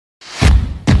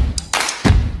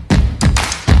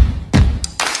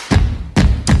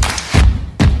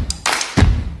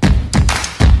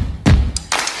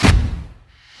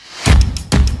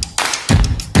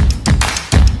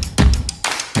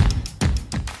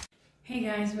Hey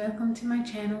guys, welcome to my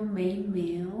channel Main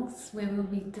Meals, where we'll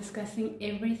be discussing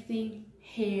everything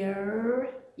hair.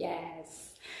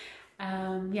 Yes.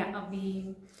 I'll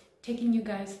be taking you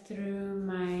guys through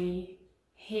my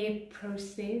hair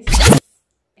process.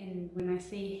 And when I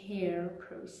say hair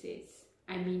process,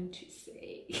 I mean to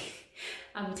say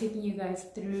I'll be taking you guys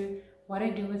through what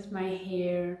I do with my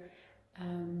hair,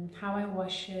 how I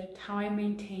wash it, how I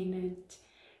maintain it,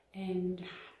 and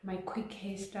my quick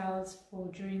hairstyles for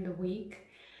during the week.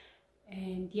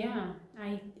 And yeah,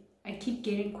 I keep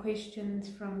getting questions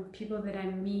from people that I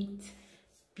meet,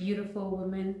 beautiful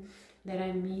women that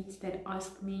I meet, that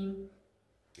ask me,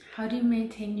 how do you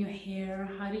maintain your hair?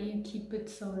 How do you keep it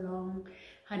so long?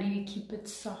 How do you keep it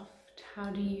soft?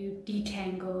 How do you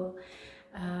detangle?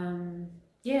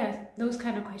 Yeah, those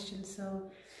kind of questions. So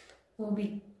we'll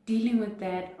be dealing with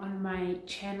that on my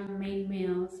channel Main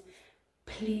Meals.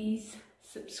 Please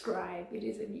subscribe. It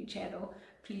is a new channel.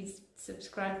 Please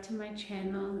subscribe to my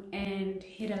channel and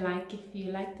hit a like if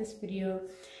you like this video.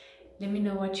 Let me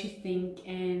know what you think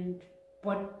and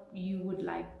what you would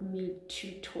like me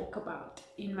to talk about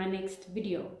in my next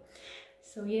video.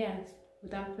 So yeah,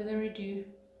 without further ado,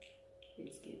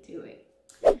 let's get to it.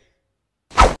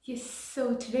 Yes,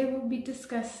 so today we'll be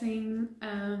discussing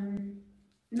I'll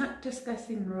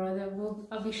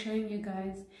be showing you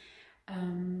guys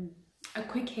a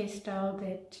quick hairstyle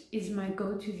that is my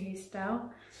go-to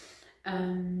hairstyle,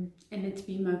 and it's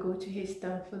been my go-to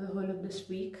hairstyle for the whole of this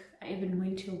week. I even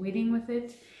went to a wedding with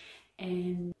it,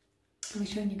 and I'm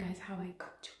showing you guys how I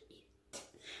got to it.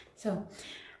 So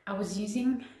I was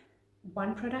using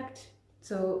one product.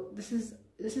 So this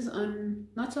is on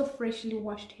not so freshly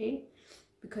washed hair,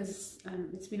 because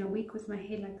it's been a week with my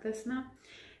hair like this now,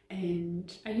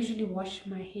 and I usually wash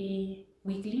my hair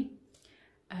weekly.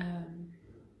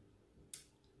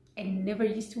 I never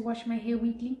used to wash my hair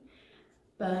weekly,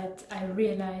 but I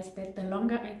realized that the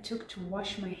longer I took to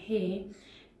wash my hair,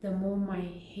 the more my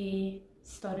hair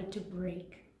started to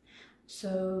break.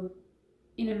 So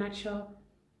in a nutshell,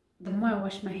 the more I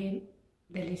washed my hair,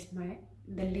 the less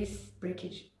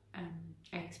breakage I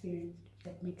experienced, if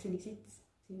that makes any sense.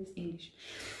 It's English.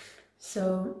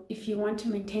 So if you want to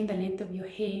maintain the length of your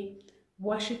hair,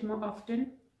 wash it more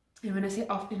often. And when I say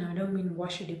often, I don't mean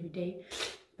wash it every day,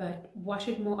 but wash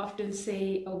it more often,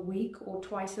 say a week or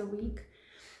twice a week.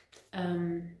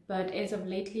 But as of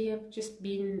lately, I've just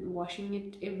been washing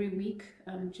it every week,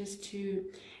 just to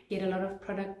get a lot of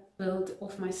product built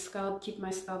off my scalp, keep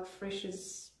my scalp fresh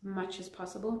as much as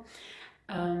possible.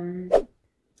 So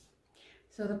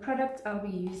the product I'll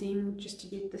be using just to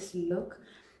get this look,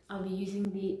 I'll be using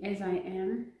the As I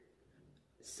Am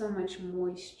So Much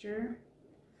moisturizer.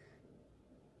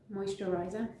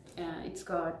 It's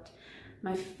got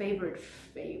my favorite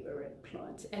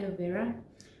plants: aloe vera,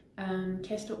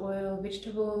 castor oil,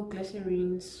 vegetable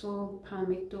glycerine, saw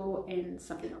palmito, and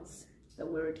something else. The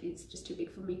word is just too big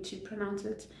for me to pronounce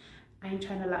it. I ain't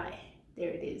trying to lie. There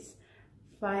it is.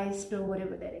 Fisto,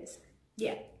 whatever that is.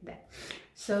 Yeah, that.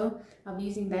 So I'll be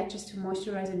using that just to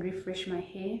moisturize and refresh my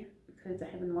hair, because I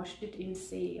haven't washed it in,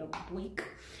 say, a week.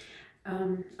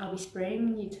 I'll be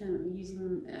spraying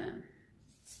using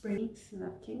spray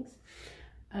napkins.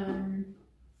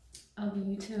 I'll be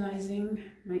utilizing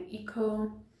my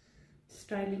Eco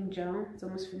styling gel. It's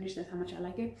almost finished. That's how much I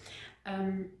like it.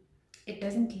 It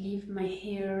doesn't leave my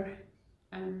hair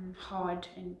hard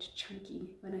and chunky.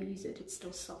 When I use it, it's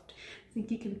still soft. I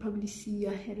think you can probably see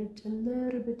I had it a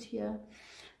little bit here,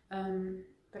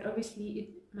 but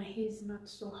obviously my hair is not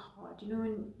so hard. You know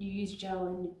when you use gel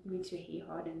and it makes your hair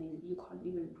hard and then you can't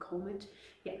even comb it?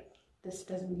 Yeah, this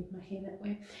doesn't leave my hair that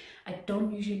way. I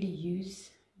don't usually use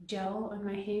gel on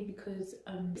my hair because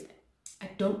I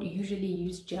don't usually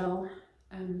use gel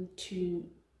to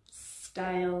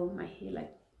style my hair,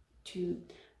 like to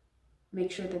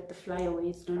make sure that the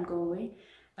flyaways don't go away.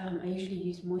 I usually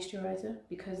use moisturizer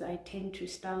because I tend to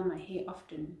style my hair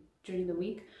often during the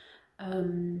week,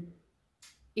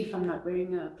 if I'm not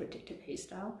wearing a protective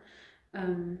hairstyle.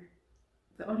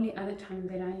 The only other time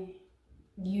that I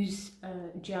use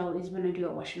gel is when I do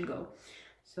a wash and go.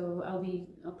 So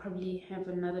I'll probably have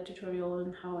another tutorial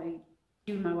on how I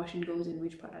do my wash and goes and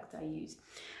which products I use.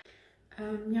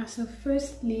 Yeah, so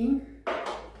firstly,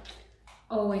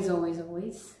 always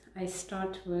I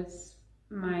start with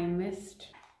my mist.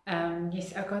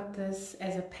 Yes, I got this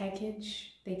as a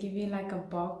package. They give you like a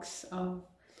box of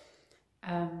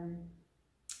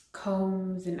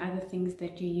combs and other things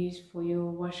that you use for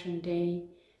your wash day.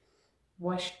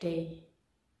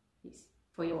 Yes,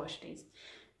 for your wash days.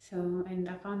 So, and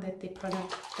I found that the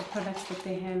products that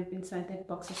they have inside that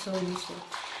box are so useful.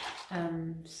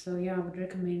 So yeah, I would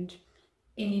recommend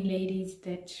any ladies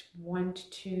that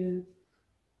want to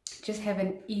just have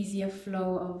an easier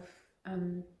flow of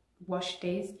wash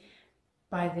days,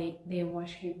 buy their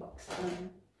wash hair box.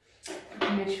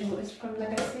 Natural, it's from,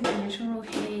 like I said, Natural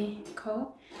Hair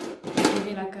Co. They give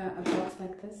you like a box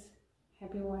like this,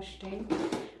 Happy Wash Day.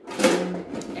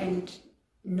 And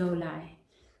no lie,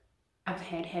 I've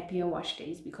had happier wash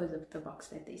days because of the box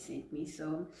that they sent me.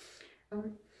 So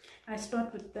I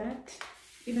start with that.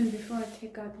 Even before I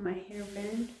take out my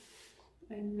hairband,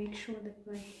 and make sure that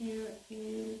my hair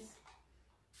is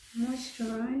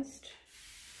moisturized.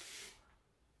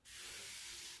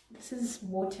 This is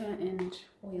water and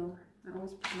oil. I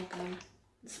always put like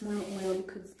a small oil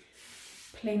because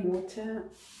plain water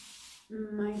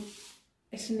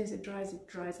as soon as it dries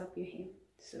up your hair.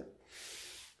 So,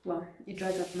 well, it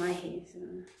dries up my hair, so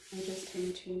I just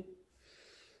tend to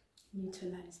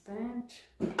utilize that.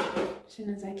 As soon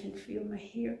as I can feel my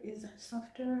hair is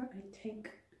softer, I take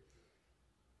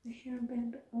the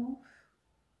hairband off.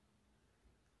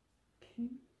 Okay.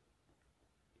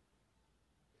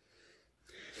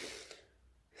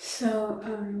 So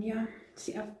yeah,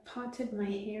 see, I've parted my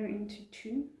hair into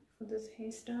two for this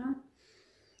hairstyle.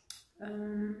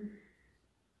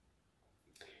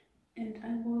 And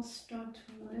I will start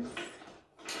with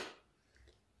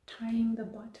tying the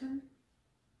bottom.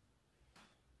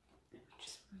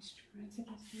 Just moisturize it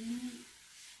as well.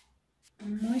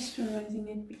 I'm moisturizing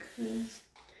it because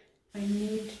I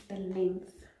need the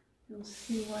length. You'll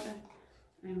see what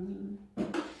I mean.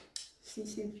 See,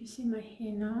 if you see my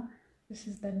hair now, this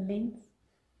is the length,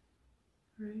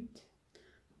 right?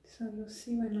 So you'll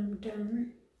see when I'm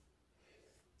done,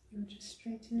 I'm just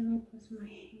straightening it with my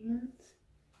hands.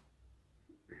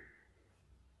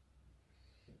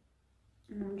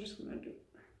 And I'm just going to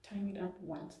tying it up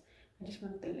once. I just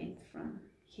want the length from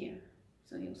here,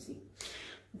 so you'll see.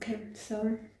 Okay,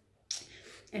 so,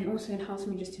 and also it helps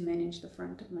me just to manage the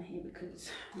front of my hair because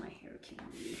my hair can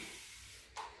be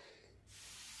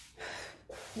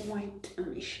quite a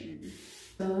mission.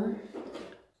 So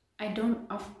I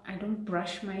don't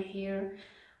brush my hair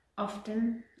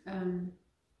often,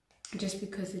 just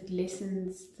because it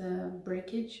lessens the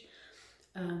breakage.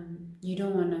 You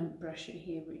don't want to brush your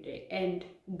hair every day. And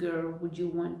girl, would you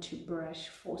want to brush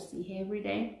 4C hair every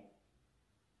day?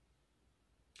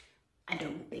 I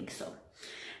don't think so.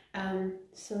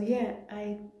 So yeah,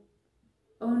 I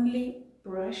only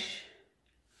brush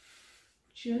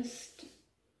just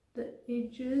the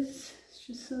edges,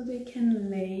 just so they can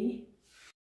lay.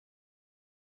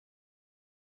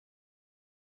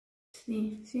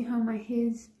 See how my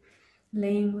hair's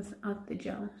laying without the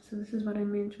gel. So this is what I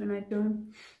meant when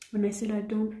I said I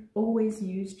don't always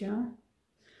use gel,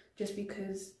 just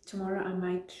because tomorrow I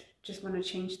might just want to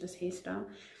change this hairstyle,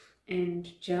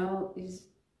 and gel is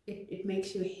it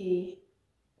makes your hair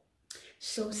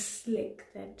so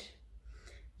slick that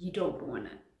you don't want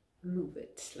to move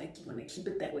it. Like, you want to keep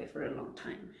it that way for a long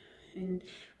time. And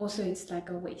also it's like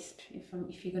a waste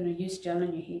if you're going to use gel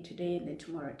on your hair today and then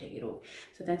tomorrow take it off.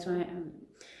 So that's why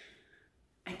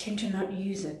I tend to not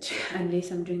use it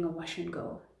unless I'm doing a wash and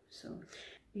go. So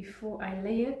before I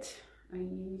lay it, I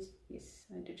use this.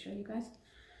 I did show you guys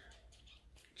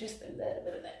just a little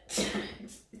bit of that.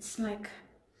 It's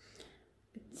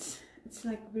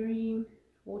like very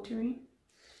watery.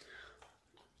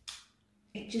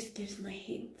 It just gives my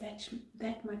hair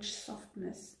that much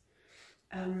softness,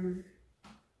 and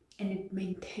it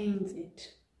maintains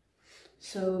it.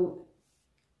 So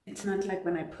it's not like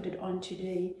when I put it on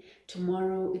today,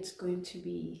 tomorrow it's going to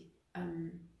be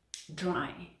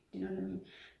dry. You know what I mean?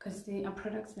 Because there are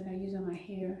products that I use on my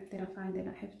hair that I find that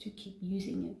I have to keep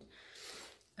using it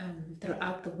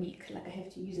throughout the week. Like, I have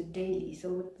to use it daily. So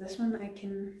with this one, I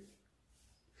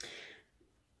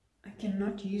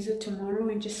cannot use it tomorrow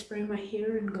and just spray my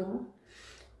hair and go.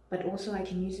 But also I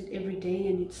can use it every day,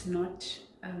 and it's not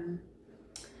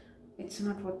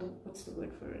what's the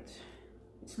word for it?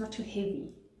 It's not too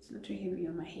heavy. It's not too heavy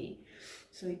on my hair.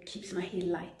 So it keeps my hair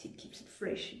light, it keeps it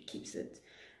fresh, it keeps it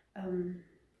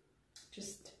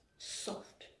just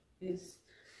soft is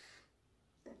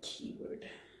the key word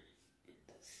in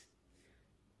this.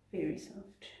 Very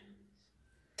soft.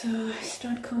 So I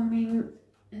start combing,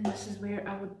 and this is where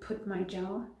I would put my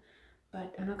gel,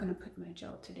 but I'm not going to put my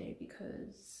gel today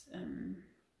because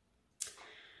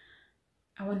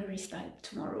I want to restyle it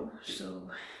tomorrow. So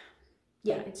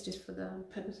yeah, it's just for the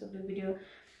purpose of the video.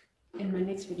 In my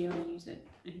next video, I'll use it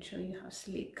and show you how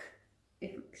sleek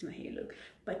it makes my hair look.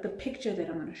 But the picture that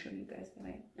I'm going to show you guys that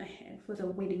I had for the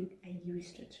wedding, I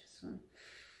used it. So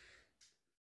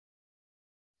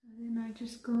then I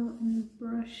just go and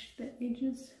brush the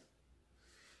edges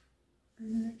I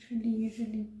literally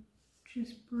usually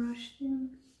just brush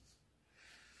them.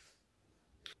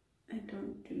 I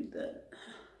don't do the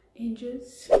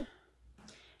edges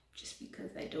just because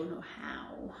I don't know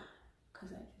how, because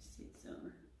I just did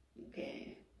some.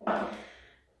 Okay,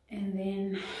 and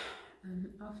then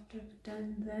after I've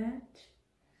done that,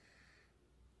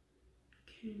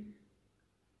 okay,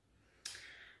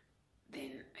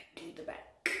 then I do the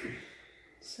back.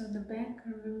 So the back,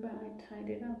 remember I tied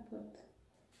it up with,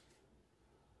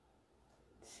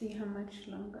 see how much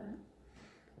longer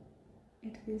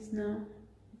it is now.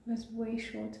 It was way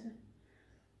shorter.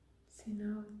 See,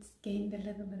 now it's gained a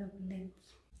little bit of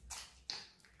length.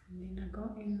 And then I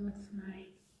go in with my,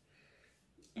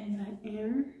 and I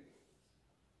am,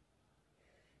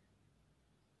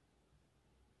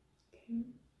 okay,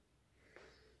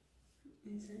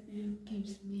 as I am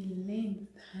gives me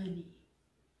length, honey.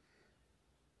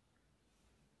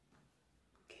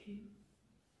 Okay,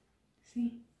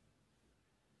 see,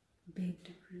 big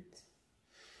difference.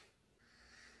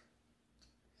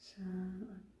 So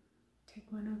I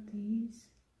take one of these,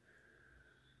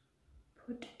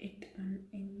 put it on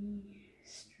any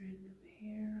strand of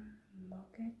hair,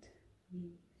 lock it,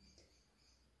 used.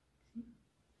 See?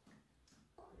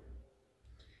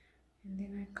 And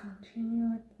then I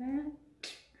continue with that.